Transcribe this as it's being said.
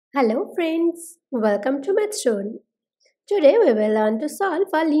Hello friends, welcome to Mathstoon. Today we will learn to solve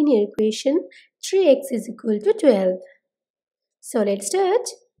a linear equation 3x is equal to 12. So let's start.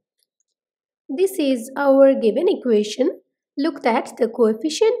 This is our given equation. Look that the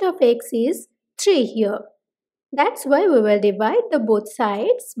coefficient of x is 3 here. That's why we will divide the both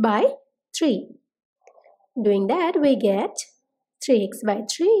sides by 3. Doing that we get 3x by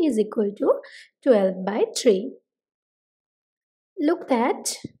 3 is equal to 12 by 3. Look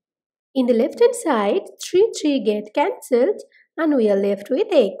that in the left hand side, 3 get cancelled and we are left with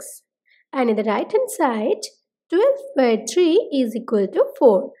x. And in the right hand side, 12 by 3 is equal to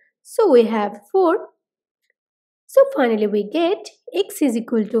 4. So we have 4. So finally we get x is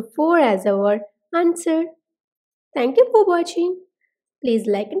equal to 4 as our answer. Thank you for watching. Please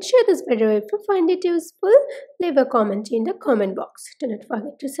like and share this video if you find it useful. Leave a comment in the comment box. Do not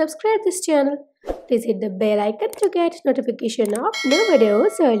forget to subscribe this channel. Please hit the bell icon to get notification of new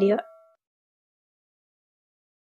videos earlier.